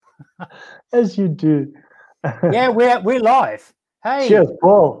As you do. Yeah, we're live. Hey. Cheers,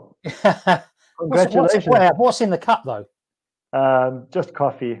 Paul. Congratulations. What's in the cup though? Just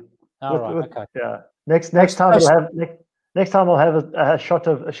coffee. All right. Okay. Yeah. Next time we'll have a shot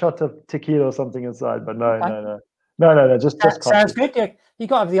of tequila or something inside. But no. Just coffee. Sounds good. Yeah, you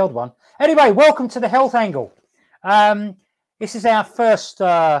got to have the odd one. Anyway, welcome to the Health Angle. This is our first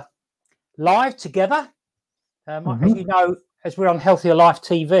live together. As you know, as we're on Healthier Life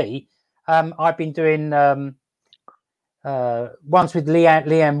TV, I've been doing ones with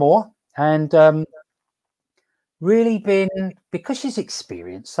Leanne Moore, and really been, because she's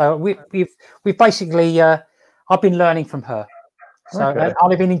experienced. So we've basically I've been learning from her. So and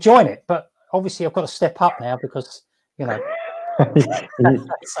I've been enjoying it, but obviously I've got to step up now because you know. But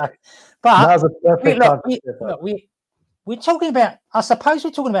we're talking about. I suppose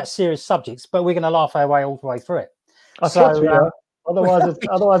we're talking about serious subjects, but we're going to laugh our way all the way through it. Otherwise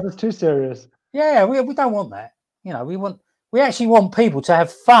it's too serious. Yeah, we don't want that. You know, we actually want people to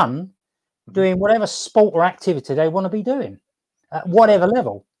have fun doing whatever sport or activity they want to be doing at whatever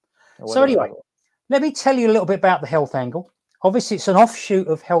level. So anyway, let me tell you a little bit about the Health Angle. Obviously, it's an offshoot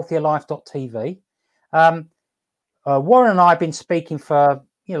of healthierlife.tv. Warren and I have been speaking for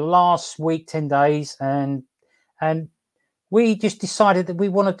last week, 10 days, and we just decided that we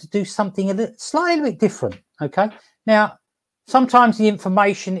wanted to do something slightly different. Okay, now sometimes the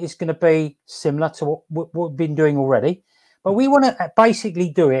information is going to be similar to what we've been doing already, but we want to basically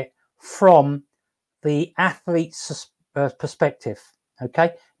do it from the athlete's perspective.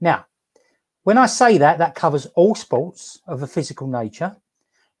 Okay, now when I say that covers all sports of a physical nature,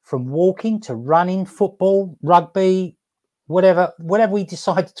 from walking to running, football, rugby, whatever we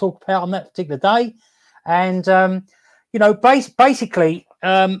decide to talk about on that particular day. And basically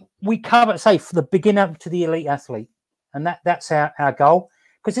we cover, say, for the beginner to the elite athlete, and that's our goal,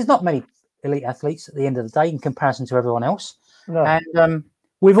 because there's not many elite athletes at the end of the day in comparison to everyone else. No. And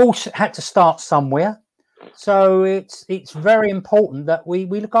we've all had to start somewhere, so it's very important that we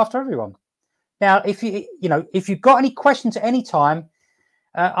look after everyone. Now, if you've got any questions at any time,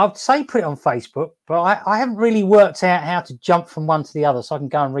 I'd say put it on Facebook, but I haven't really worked out how to jump from one to the other, so I can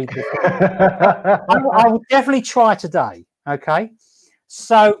go and read this. I will definitely try today. Okay,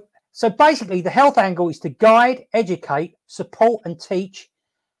 so basically, the Health Angle is to guide, educate, support, and teach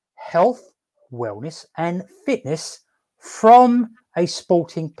health, wellness, and fitness from a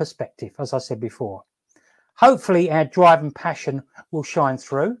sporting perspective, as I said before. Hopefully, our drive and passion will shine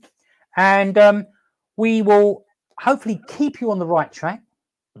through, and we will hopefully keep you on the right track.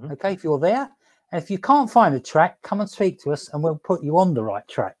 Okay, if you're there, and if you can't find the track, come and speak to us, and we'll put you on the right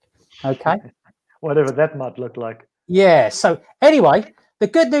track. Okay, whatever that might look like. Yeah. So anyway, the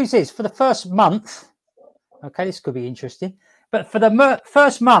good news is for the first month. Okay, this could be interesting. But for the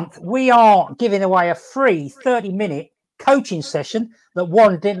first month, we are giving away a free 30-minute coaching session that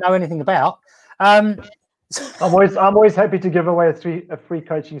Warren didn't know anything about. I'm always happy to give away a free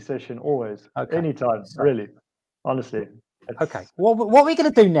coaching session. Always, anytime, really, honestly. Okay. Well, what we're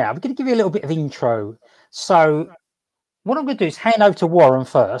going to do now, we're going to give you a little bit of intro. So what I'm going to do is hand over to Warren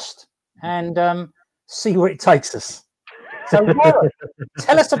first and see where it takes us. So Warren,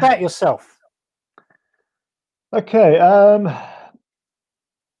 tell us about yourself. Okay. I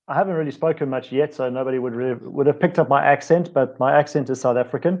haven't really spoken much yet, so nobody would have picked up my accent, but my accent is South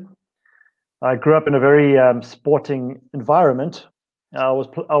African. I grew up in a very sporting environment. I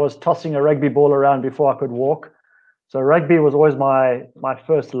was tossing a rugby ball around before I could walk. So rugby was always my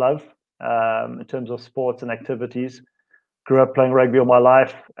first love in terms of sports and activities. Grew up playing rugby all my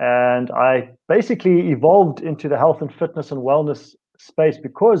life, and I basically evolved into the health and fitness and wellness space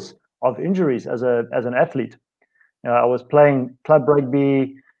because of injuries as an athlete. I was playing club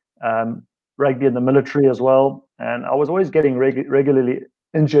rugby, rugby in the military as well, and I was always getting regularly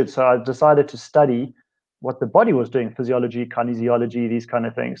injured. So I decided to study what the body was doing, physiology, kinesiology, these kind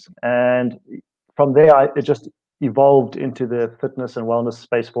of things. And from there, it just evolved into the fitness and wellness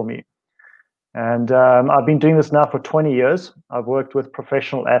space for me. And I've been doing this now for 20 years. I've worked with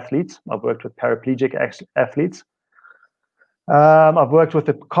professional athletes. I've worked with paraplegic athletes. I've worked with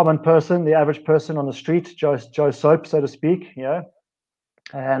the common person, the average person on the street, Joe Soap, so to speak.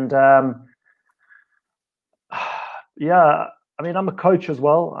 And I mean, I'm a coach as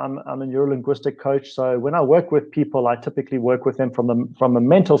well. I'm a neurolinguistic coach. So when I work with people, I typically work with them from a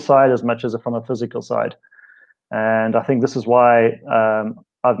mental side as much as from a physical side. And I think this is why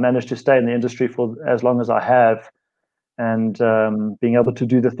I've managed to stay in the industry for as long as I have, and being able to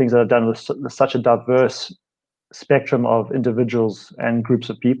do the things that I've done with such a diverse spectrum of individuals and groups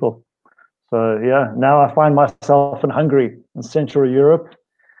of people. So yeah, now I find myself in Hungary, in Central Europe,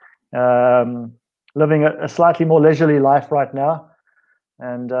 living a slightly more leisurely life right now.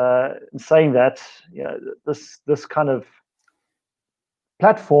 And in saying that, this kind of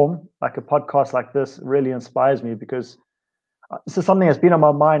platform, like a podcast like this, really inspires me, because this is something that's been on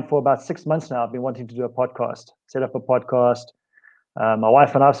my mind for about 6 months now. I've been wanting to do a podcast, set up a podcast. My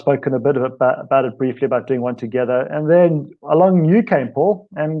wife and I have spoken a bit about it briefly, about doing one together. And then along you came, Paul,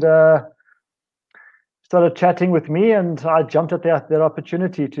 and started chatting with me, and I jumped at that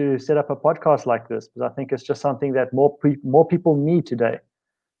opportunity to set up a podcast like this, because I think it's just something that more people need today.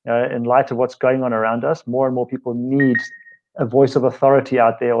 In light of what's going on around us, more and more people need a voice of authority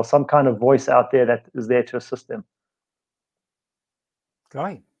out there, or some kind of voice out there that is there to assist them.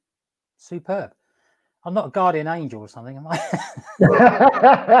 Great. Superb. I'm not a guardian angel or something, am I?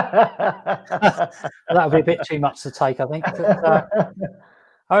 That would be a bit too much to take, I think. But,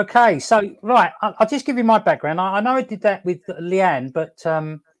 okay, so, right, I'll just give you my background. I know I did that with Leanne, but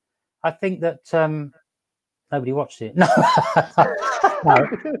I think that nobody watched it. No.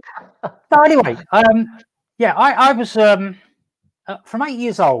 No, anyway, I was, from 8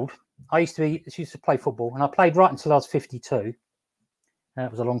 years old, I used to play football, and I played right until I was 52. That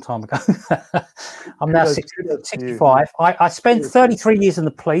was a long time ago. I'm now 65. I spent 33 years in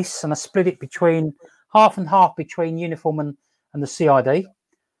the police, and I split it between half and half between uniform and the CID.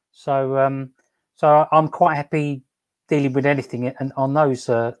 So I'm quite happy dealing with anything and on those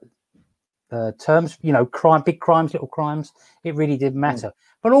terms. Crime, big crimes, little crimes. It really didn't matter.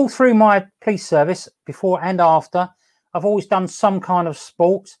 But all through my police service, before and after, I've always done some kind of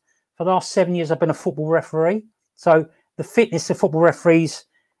sport. For the last 7 years, I've been a football referee. So the fitness of football referees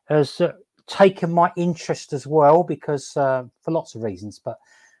has taken my interest as well, because for lots of reasons, but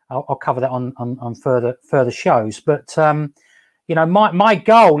I'll cover that on further shows. But my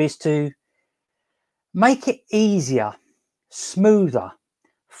goal is to make it easier, smoother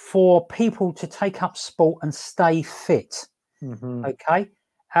for people to take up sport and stay fit. Mm-hmm. Okay.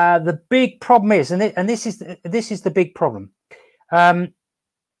 The big problem is, and this is the big problem.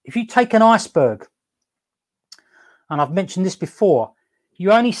 If you take an iceberg, and I've mentioned this before,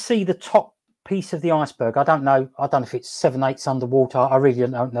 you only see the top piece of the iceberg. I don't know if it's 7/8 underwater. I really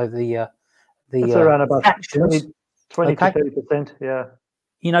don't know the. It's around about 20 to 30%.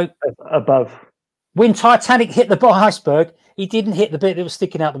 Yeah. Above. When Titanic hit the iceberg, he didn't hit the bit that was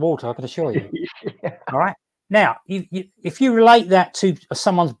sticking out the water. I can assure you. Yeah. All right. Now, if you relate that to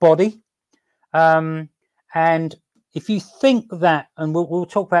someone's body, and if you think that, and we'll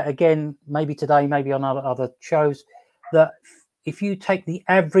talk about it again, maybe today, maybe on other shows, that if you take the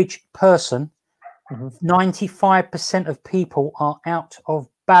average person, 95% of people are out of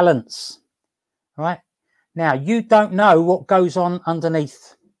balance. Right? Now, you don't know what goes on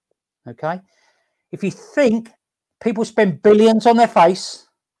underneath. Okay? If you think people spend billions on their face,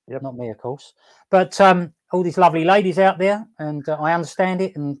 not me, of course, but all these lovely ladies out there, and I understand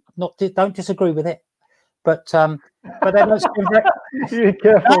it, and don't disagree with it, but they don't spend Be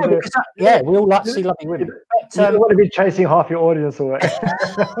careful. No, we all like to see lovely women. But, you don't want to be chasing half your audience away.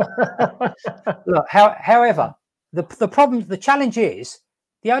 Look, however, the challenge is,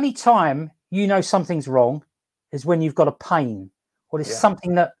 the only time you know something's wrong is when you've got a pain, or there's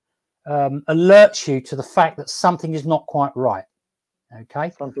something that alerts you to the fact that something is not quite right.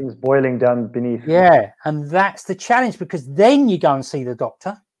 Okay, something's boiling down beneath. Yeah, and that's the challenge, because then you go and see the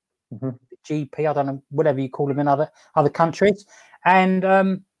doctor, the GP, I don't know, whatever you call them in other countries, and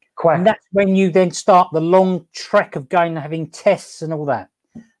that's when you then start the long trek of going and having tests and all that.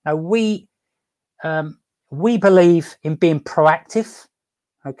 Now we believe in being proactive,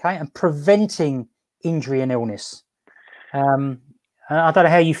 okay, and preventing injury and illness. I don't know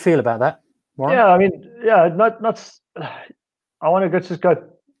how you feel about that, Warren. Yeah, I mean, not. I want to just go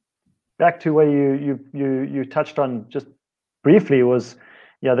back to where you touched on just briefly, was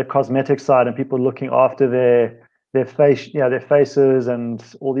the cosmetic side and people looking after their face, their faces and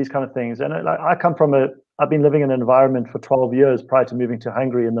all these kind of things. And I've been living in an environment for 12 years prior to moving to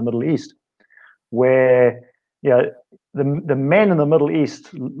Hungary in the Middle East, where the men in the Middle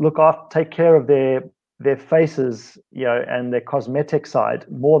East take care of their faces, and their cosmetic side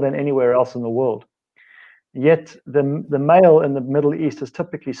more than anywhere else in the world. Yet the male in the Middle East is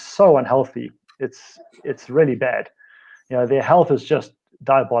typically so unhealthy. It's really bad. Their health is just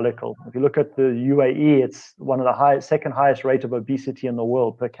diabolical. If you look at the UAE, it's one of the second highest rate of obesity in the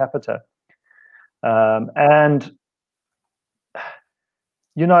world per capita. And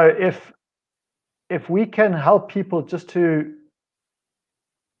if we can help people just to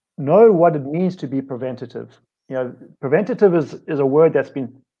know what it means to be preventative. Preventative is a word that's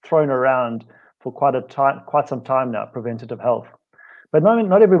been thrown around for quite some time now, preventative health. but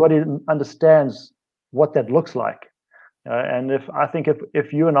not everybody understands what that looks like. And I think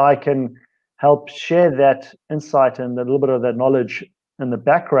if you and I can help share that insight and a little bit of that knowledge in the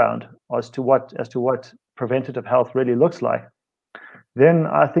background as to what preventative health really looks like, then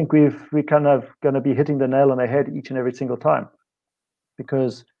I think we're kind of going to be hitting the nail on the head each and every single time.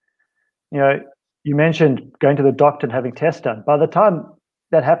 Because, you mentioned going to the doctor and having tests done. By the time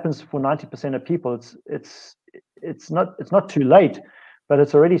that happens for 90% of people, it's not too late, but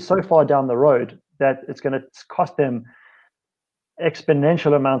it's already so far down the road that it's going to cost them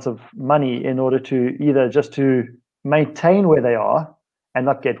exponential amounts of money in order to either just to maintain where they are and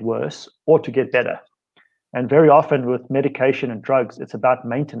not get worse, or to get better. And very often with medication and drugs, it's about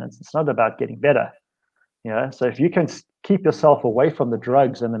maintenance. It's not about getting better. So if you can keep yourself away from the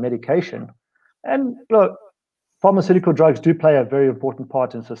drugs and the medication, and look, pharmaceutical drugs do play a very important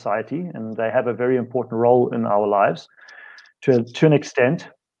part in society, and they have a very important role in our lives to an extent.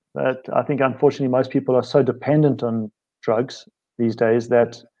 But I think, unfortunately, most people are so dependent on drugs these days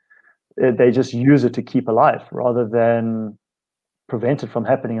that they just use it to keep alive rather than prevent it from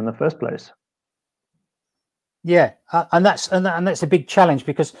happening in the first place. Yeah, and that's a big challenge,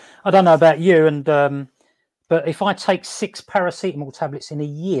 because I don't know about you, but if I take 6 paracetamol tablets in a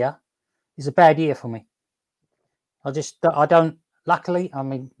year, it's a bad year for me. I don't. Luckily, I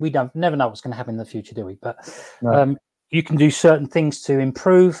mean, we never know what's going to happen in the future, do we? But No. You can do certain things to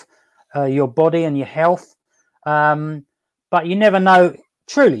improve your body and your health, but you never know.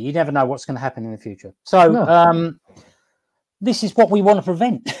 Truly, you never know what's going to happen in the future. So this is what we want to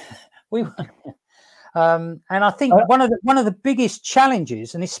prevent. And I think one of the biggest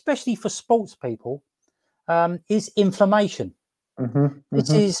challenges, and especially for sports people, is inflammation. This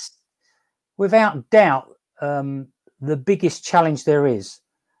is, without doubt, the biggest challenge there is.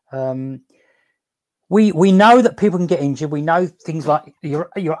 We know that people can get injured. We know things like your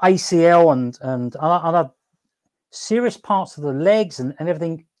ACL and other serious parts of the legs and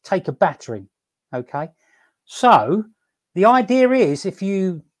everything take a battering. Okay, so the idea is, if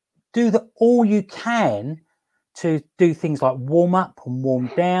you do all you can to do things like warm up and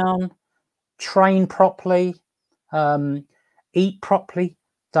warm down, train properly, eat properly,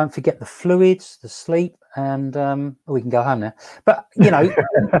 don't forget the fluids, the sleep, and we can go home now. But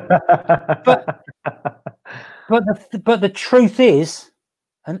but the truth is,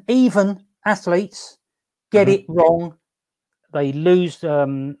 and even athletes get it wrong. They lose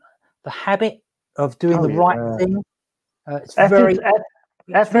the habit of doing the right thing. It's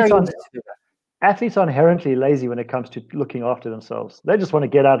athletes are inherently lazy when it comes to looking after themselves. They just want to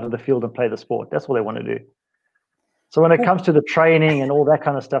get out of the field and play the sport. That's what they want to do. So when it comes to the training and all that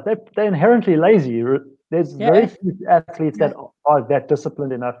kind of stuff, they're inherently lazy. There's very few athletes that are that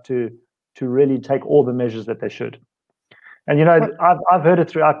disciplined enough to really take all the measures that they should. And I've heard it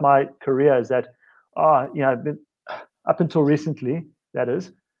throughout my career, is that up until recently, that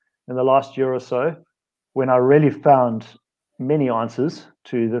is, in the last year or so, when I really found many answers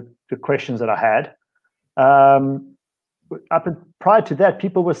to the questions that I had. Prior to that,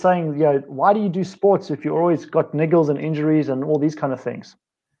 people were saying, why do you do sports if you always got niggles and injuries and all these kind of things?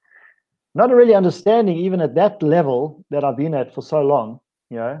 Not really understanding, even at that level that I've been at for so long,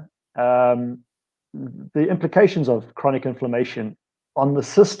 the implications of chronic inflammation on the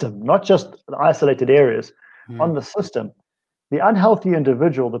system, not just the isolated areas, on the system. The unhealthy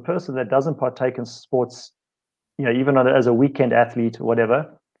individual, the person that doesn't partake in sports, even as a weekend athlete or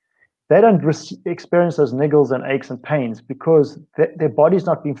whatever, they don't experience those niggles and aches and pains because their body's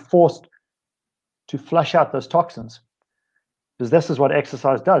not being forced to flush out those toxins. Because this is what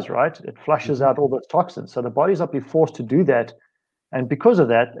exercise does, right? It flushes out all those toxins. So the body's not being forced to do that. And because of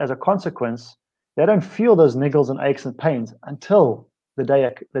that, as a consequence, they don't feel those niggles and aches and pains until the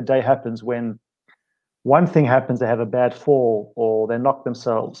day happens, when one thing happens, they have a bad fall, or they knock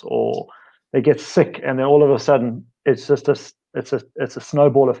themselves, or they get sick, and then all of a sudden it's just it's a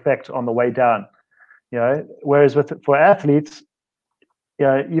snowball effect on the way down. Whereas for athletes,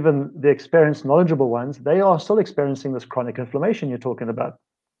 even the experienced, knowledgeable ones, they are still experiencing this chronic inflammation you're talking about.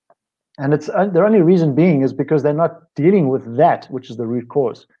 And the only reason being is because they're not dealing with that, which is the root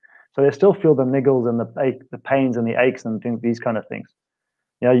cause. So they still feel the niggles and the pains and the aches and these kind of things.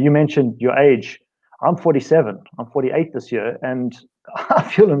 You mentioned your age. I'm 47. I'm 48 this year, and I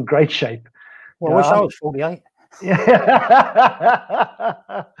feel in great shape. Well, I wish I was 48. Yeah.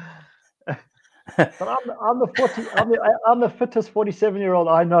 But I'm the fittest 47-year-old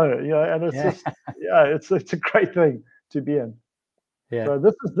I know. And it's just it's a great thing to be in. Yeah. So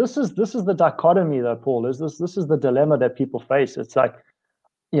this is the dichotomy, though, Paul. This is the dilemma that people face. It's like,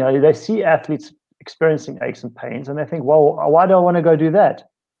 they see athletes experiencing aches and pains, and they think, well, why do I want to go do that?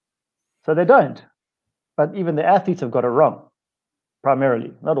 So they don't. But even the athletes have got it wrong.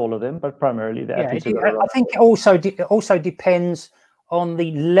 Primarily, not all of them, but primarily the athletes have got it wrong. I think it also depends on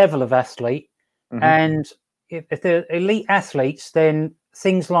the level of athlete, and if they're elite athletes, then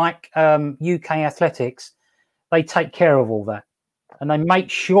things like UK athletics, they take care of all that, and they make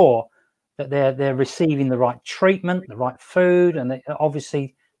sure that they're receiving the right treatment, the right food, and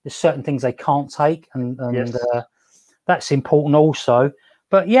obviously there's certain things they can't take, and Yes. That's important also.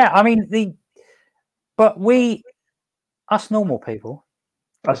 But yeah, I mean us normal people,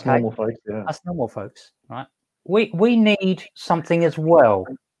 Us normal folks, yeah. Us normal folks, right? We need something as well,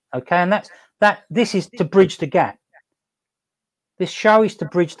 okay? And this is to bridge the gap. This show is to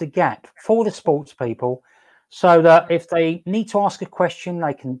bridge the gap for the sports people, so that if they need to ask a question,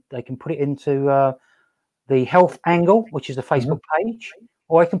 they can put it into the health angle, which is the Facebook page,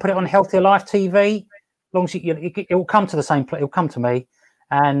 or I can put it on Healthier Life TV. As long as it will come to the same place, it will come to me,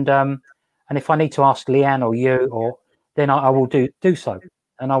 and if I need to ask Leanne or you, or then I will do so,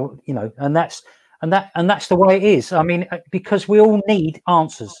 and I will, and that's the way it is. I mean, because we all need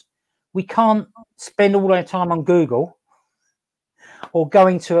answers. We can't spend all our time on Google or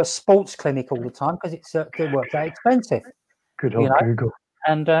going to a sports clinic all the time, because it works out expensive. Good old Google.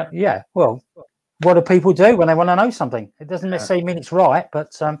 And well, what do people do when they want to know something? It doesn't necessarily mean it's right,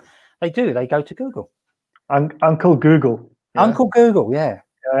 but they do. They go to Google. Uncle Google. Yeah? Uncle Google, yeah.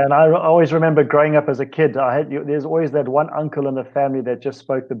 And I always remember growing up as a kid, there's always that one uncle in the family that just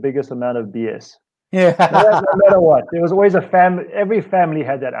spoke the biggest amount of BS. Yeah. No matter what, there was always a family. Every family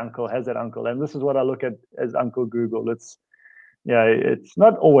has that uncle, and this is what I look at as Uncle Google. It's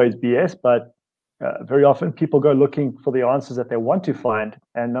not always BS, but very often people go looking for the answers that they want to find,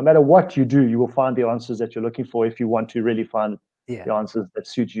 and no matter what you do, you will find the answers that you're looking for if you want to really find the answers that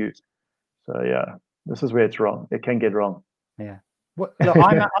suit you. So yeah, this is where it's wrong. It can get wrong. Yeah. Well, look,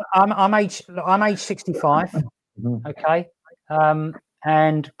 I'm age 65. Okay,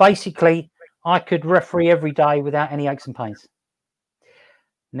 and basically, I could referee every day without any aches and pains.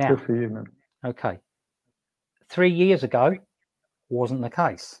 Now, good for you, man. Okay, 3 years ago wasn't the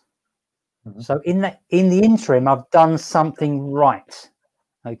case. So in the interim, I've done something right.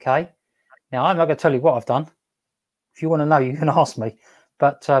 Okay, now I'm not going to tell you what I've done. If you want to know, you can ask me.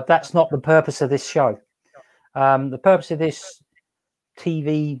 But that's not the purpose of this show. The purpose of this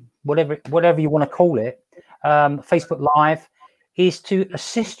TV, whatever you want to call it, Facebook Live, is to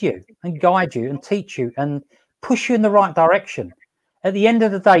assist you and guide you and teach you and push you in the right direction. At the end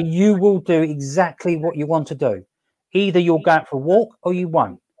of the day, you will do exactly what you want to do. Either you'll go out for a walk or you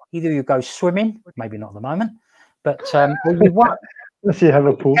won't. Either you go swimming, maybe not at the moment, but or you won't. Unless you have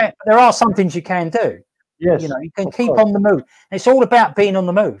a pool. There are some things you can do. Yes. You can keep on the move. It's all about being on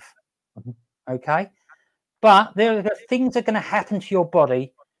the move. Okay. But there are things that are going to happen to your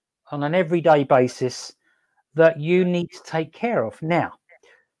body on an everyday basis that you need to take care of. Now,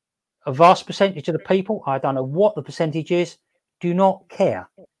 a vast percentage of the people, I don't know what the percentage is, do not care,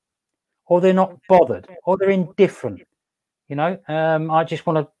 or they're not bothered, or they're indifferent. I just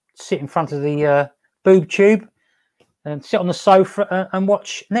want to sit in front of the boob tube and sit on the sofa and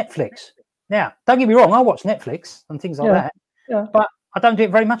watch Netflix. Now, don't get me wrong, I watch Netflix and things like that, but I don't do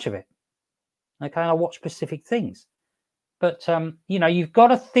it very much of it. Okay, I watch specific things. But, you've got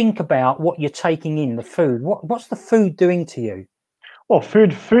to think about what you're taking in, the food. What's the food doing to you? Well,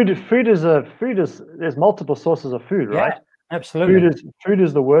 food is there's multiple sources of food, right? Absolutely. Food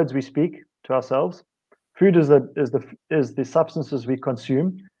is the words we speak to ourselves. Food is the substances we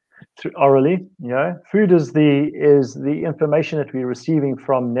consume orally. Food is the information that we're receiving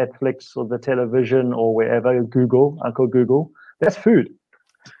from Netflix or the television or wherever. Uncle Google. That's food.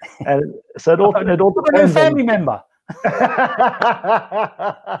 And so it all depends. A family member. I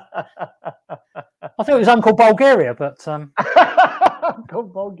thought it was Uncle Bulgaria, but Uncle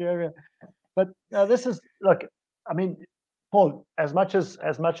Bulgaria. But this is I mean, Paul, as much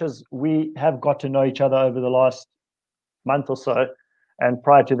as we have got to know each other over the last month or so, and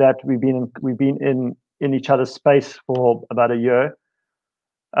prior to that, we've been in each other's space for about a year.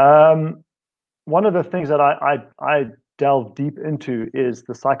 One of the things that I delve deep into is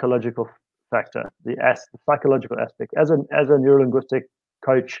the psychological factor, the psychological aspect. As a neurolinguistic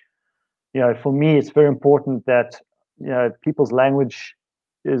coach, for me, it's very important that people's language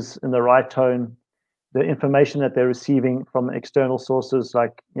is in the right tone. The information that they're receiving from external sources,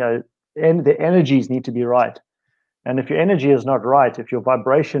 and the energies need to be right. And if your energy is not right, if your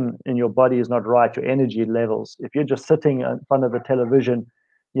vibration in your body is not right, your energy levels, if you're just sitting in front of the television,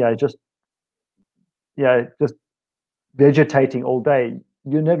 just vegetating all day,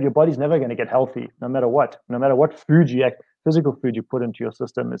 your body's never going to get healthy, no matter what physical food you put into your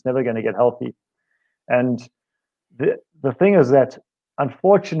system. It's never going to get healthy. And the thing is that,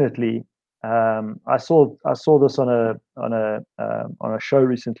 unfortunately, I saw this on a show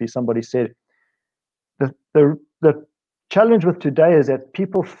recently. Somebody said the challenge with today is that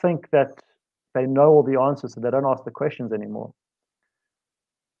people think that they know all the answers, so they don't ask the questions anymore.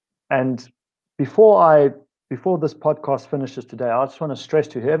 And before this podcast finishes today, I just want to stress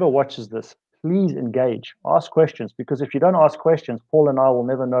to whoever watches this, please engage, ask questions, because if you don't ask questions, Paul and I will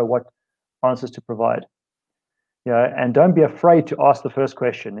never know what answers to provide. And don't be afraid to ask the first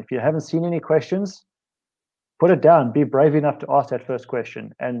question. If you haven't seen any questions, put it down. Be brave enough to ask that first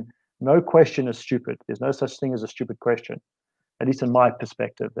question. And no question is stupid. There's no such thing as a stupid question, at least in my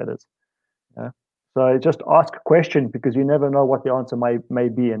perspective, that is. So just ask a question, because you never know what the answer may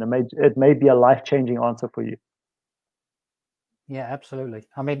be, and it may be a life-changing answer for you. Yeah, absolutely.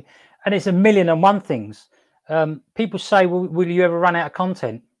 I mean, and it's a million and one things. People say, well, will you ever run out of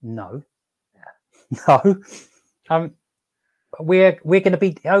content? No. No. We're going to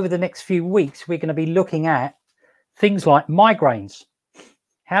be, over the next few weeks, we're going to be looking at things like migraines.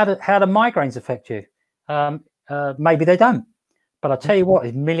 How do migraines affect you? Maybe they don't. But I tell you what,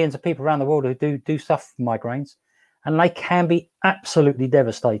 there's millions of people around the world who do suffer from migraines, and they can be absolutely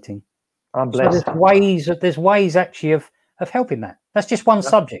devastating. I'm blessed. So there's ways actually of helping that. That's just one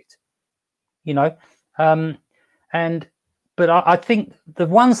subject, But I think the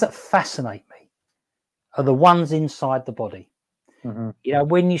ones that fascinate me are the ones inside the body. Mm-hmm.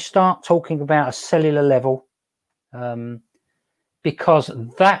 When you start talking about a cellular level, because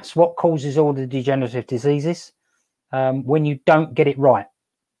that's what causes all the degenerative diseases. When you don't get it right,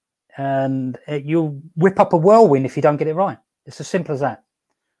 and you'll whip up a whirlwind if you don't get it right. It's as simple as that.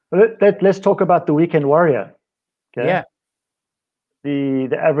 Let's talk about the weekend warrior. Okay? Yeah.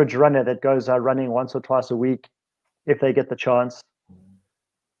 The average runner that goes out running once or twice a week, if they get the chance.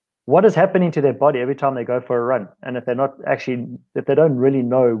 What is happening to their body every time they go for a run? And if they don't really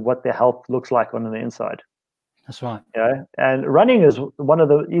know what their health looks like on the inside. That's right. And running is one of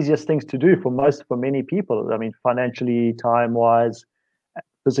the easiest things to do for many people. I mean, financially, time-wise,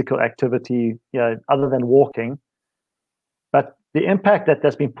 physical activity, other than walking. But the impact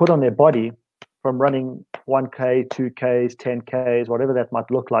that's been put on their body from running 1K, 2Ks, 10Ks, whatever that might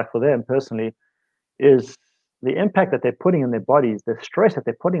look like for them personally, is the impact that they're putting on their bodies, the stress that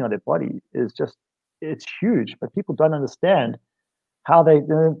they're putting on their body it's huge. But people don't understand how then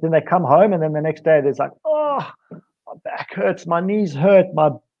they come home, and then the next day there's like, oh, my back hurts, my knees hurt,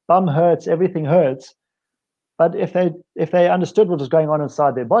 my bum hurts, everything hurts. But if they understood what was going on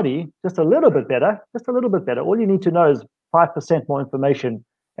inside their body just a little bit better, all you need to know is 5% more information,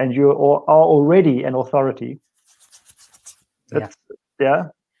 and you are already an authority.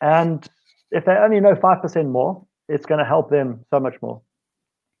 And if they only know 5% more, it's going to help them so much more.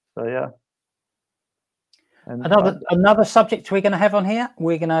 So yeah. And another subject we're going to have on here.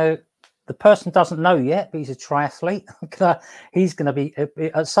 The person doesn't know yet, but he's a triathlete. He's going to be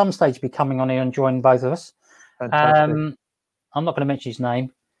at some stage be coming on here and joining both of us. I'm not going to mention his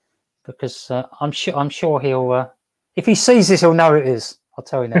name because I'm sure he'll. If he sees this, he'll know who it is. I'll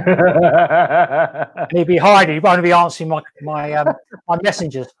tell you now. And he'll be hiding. He won't be answering my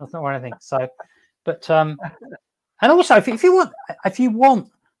messengers. That's not anything. So, but and also if you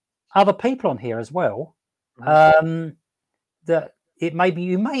want other people on here as well, that it may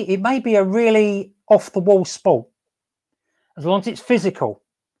be a really off the wall sport, as long as it's physical.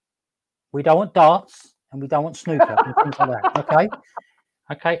 We don't want darts and we don't want snooker and things like that.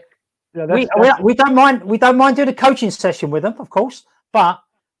 Okay. Yeah, we don't mind doing a coaching session with them, of course, but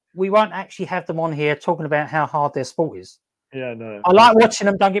we won't actually have them on here talking about how hard their sport is. Yeah, no. I like watching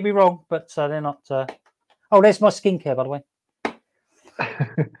them. Don't get me wrong, but they're not. Oh, there's my skincare, by the way.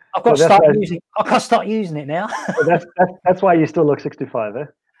 I've got to start using it now. That's why you still look 65, eh?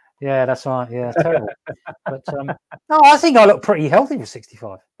 Yeah, that's right. Yeah, terrible. But no, I think I look pretty healthy for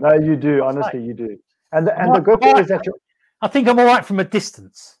 65. No, you do. Honestly, you do. And the good thing is that I think I'm all right from a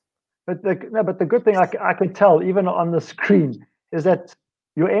distance. But the good thing I can tell even on the screen is that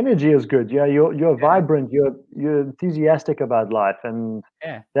your energy is good. Yeah, you're vibrant. You're enthusiastic about life, and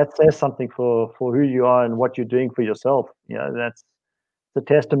that says something for who you are and what you're doing for yourself. That's a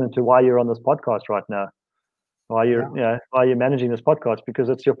testament to why you're on this podcast right now. Why you're managing this podcast, because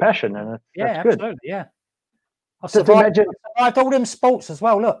it's your passion, and that's good. Absolutely, yeah. I survived all them sports as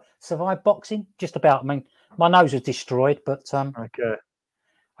well. Look, survived boxing, just about. I mean, my nose was destroyed, but okay.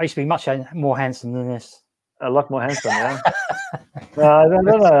 I used to be much more handsome than this. A lot more handsome, yeah. I don't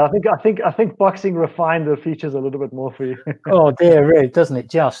know. I think boxing refined the features a little bit more for you. Oh dear, really, doesn't it?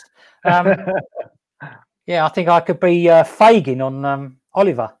 Just. Yeah, I think I could be Fagin on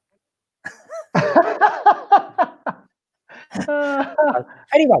Oliver.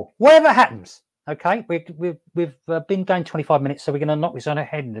 Anyway, whatever happens, okay, we've been going 25 minutes, so we're going to knock this on our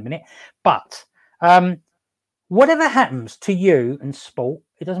head in a minute. But whatever happens to you and sport,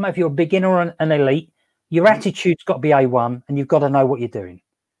 it doesn't matter if you're a beginner or an elite, your attitude's got to be A1, and you've got to know what you're doing,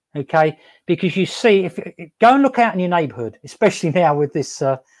 okay? Because you see, if go and look out in your neighbourhood, especially now with this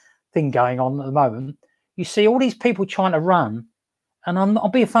thing going on at the moment, you see all these people trying to run, and I'll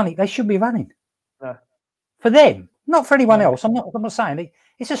be funny, they should be running. No. For them, not for anyone else. I'm not saying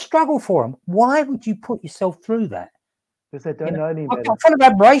it's a struggle for them. Why would you put yourself through that? Because they don't know any better. I'm full of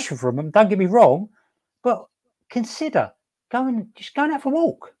admiration for them. Don't get me wrong, but consider going out for a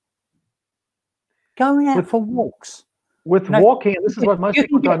walk. Going out for walks. With walking, and this is what most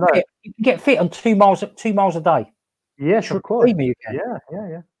people don't know. You can get fit on 2 miles a day. Yes, of course. Me, you can.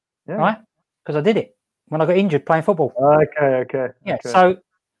 Yeah. Right? Because I did it when I got injured playing football. Okay. Yeah. Okay. So,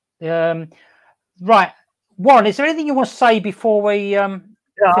 right. Warren, is there anything you want to say before we I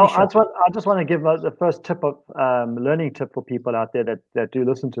just want to give the first tip of learning tip for people out there that do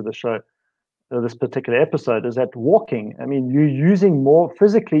listen to the show, this particular episode, is that walking, I mean, you're using more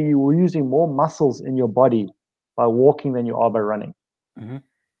physically, you were using more muscles in your body by walking than you are by running. Mm-hmm.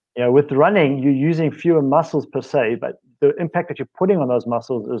 You know, with running, you're using fewer muscles per se, but the impact that you're putting on those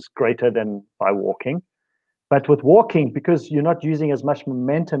muscles is greater than by walking. But with walking, because you're not using as much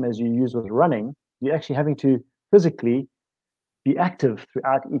momentum as you use with running, you're actually having to physically be active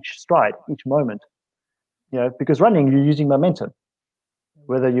throughout each stride, each moment. You know, because running, you're using momentum.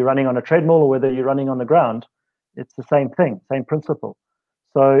 Whether you're running on a treadmill or whether you're running on the ground, it's the same thing, same principle.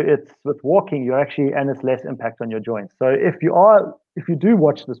 So it's with walking, and it's less impact on your joints. So if you do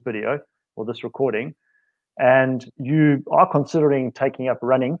watch this video or this recording, and you are considering taking up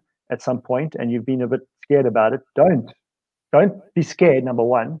running at some point, and you've been a bit scared about it, don't be scared, number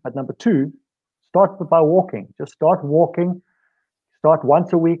one. But number two, start by walking. Just start walking. Start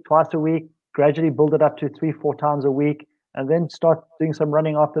once a week, twice a week, gradually build it up to 3-4 times a week, and then start doing some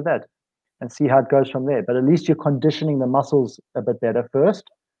running after that and see how it goes from there. But at least you're conditioning the muscles a bit better first,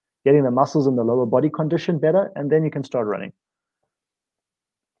 getting the muscles in the lower body conditioned better, and then you can start running.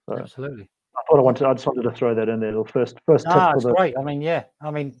 So absolutely. I just wanted to throw that in there. The first tip. That's great. I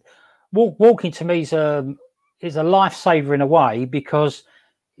mean, walking to me is a lifesaver in a way, because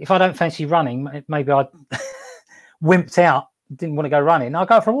if I don't fancy running, maybe I'd wimped out, didn't want to go running, I'll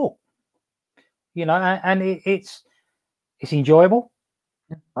go for a walk. You know, and it's enjoyable.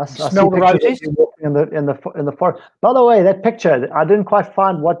 I smell the roses in the forest. By the way, that picture, I didn't quite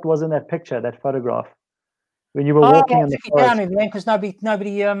find what was in that picture, that photograph, when you were walking in the forest. Down in the end because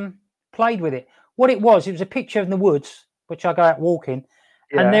nobody played with it. What it was a picture in the woods, which I go out walking,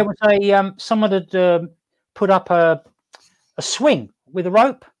 and there was someone had put up a swing with a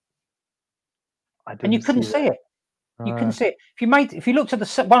rope, and you couldn't see it. You couldn't see it. If you looked at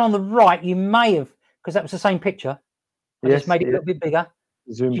the one on the right, you may have, because that was the same picture. I just made it a little bit bigger.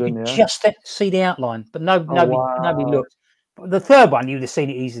 Zoomed you in, could just see the outline, but nobody looked. But the third one, you'd have seen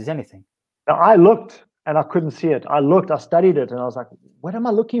it easy as anything. Now, I looked and I couldn't see it. I studied it, and I was like, "What am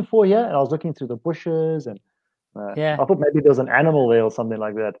I looking for here?" And I was looking through the bushes, and I thought maybe there was an animal there or something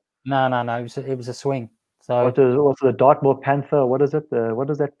like that. No. It was a swing. So what's the Dartmoor panther? What is it? What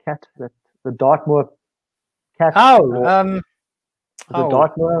is that cat? The Dartmoor cat. The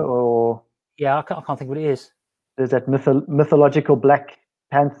Dartmoor, or I can't think what it is. There's that mythological black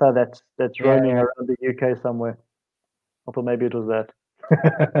panther that's roaming around the UK somewhere. I thought maybe it was that.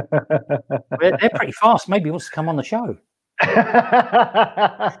 They're pretty fast. Maybe he wants to come on the show.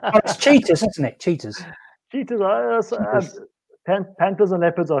 It's cheetahs, isn't it? Cheetahs. Panthers and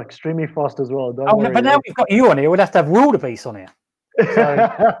leopards are extremely fast as well. But now we've got you on here, we'd have to have wildebeest on here. So.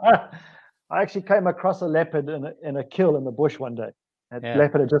 I actually came across a leopard in a kill in the bush one day. That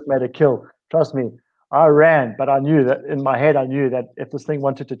leopard had just made a kill. Trust me, I ran, but I knew that in my head, if this thing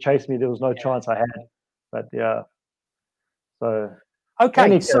wanted to chase me, there was no chance I had. But so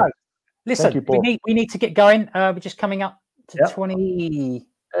okay. So listen, we need to get going. We're just coming up to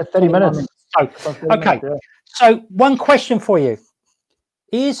 30 minutes. Okay. So one question for you: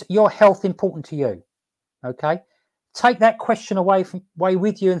 is your health important to you? Okay. Take that question away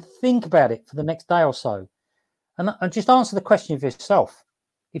with you and think about it for the next day or so, and just answer the question of yourself.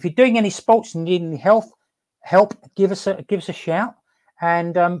 If you're doing any sports and need any help, give us a shout,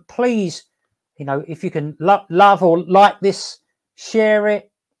 and please, if you can love or like this, share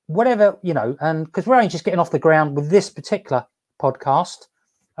it, whatever, and because we're only just getting off the ground with this particular podcast.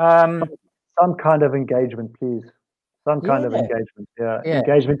 Some kind of engagement, please. Some kind of engagement. Yeah.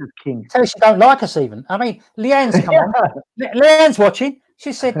 Engagement is king. Tell us you don't like us even. I mean, Leanne's come on. Leanne's watching.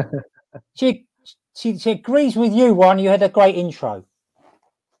 She said she agrees with you, Warren. You had a great intro.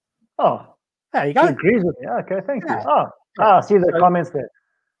 Oh, there you go. She agrees with me. Okay, thank you. I see the comments there.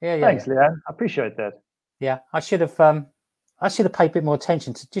 Yeah. Thanks, Leanne. I appreciate that. Yeah, I should have paid a bit more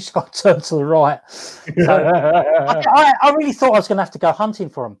attention to just got to turn to the right. So, I really thought I was going to have to go hunting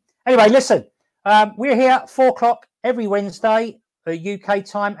for them. Anyway, listen, we're here at 4:00 every Wednesday, UK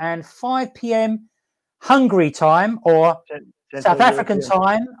time, and 5 p.m. Hungary time, or South African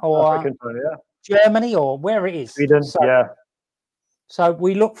time, or Germany, or where it is. Sweden, So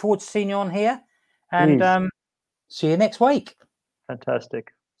we look forward to seeing you on here, and see you next week.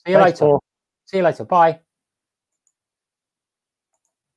 Fantastic. See you later. Paul. See you later. Bye.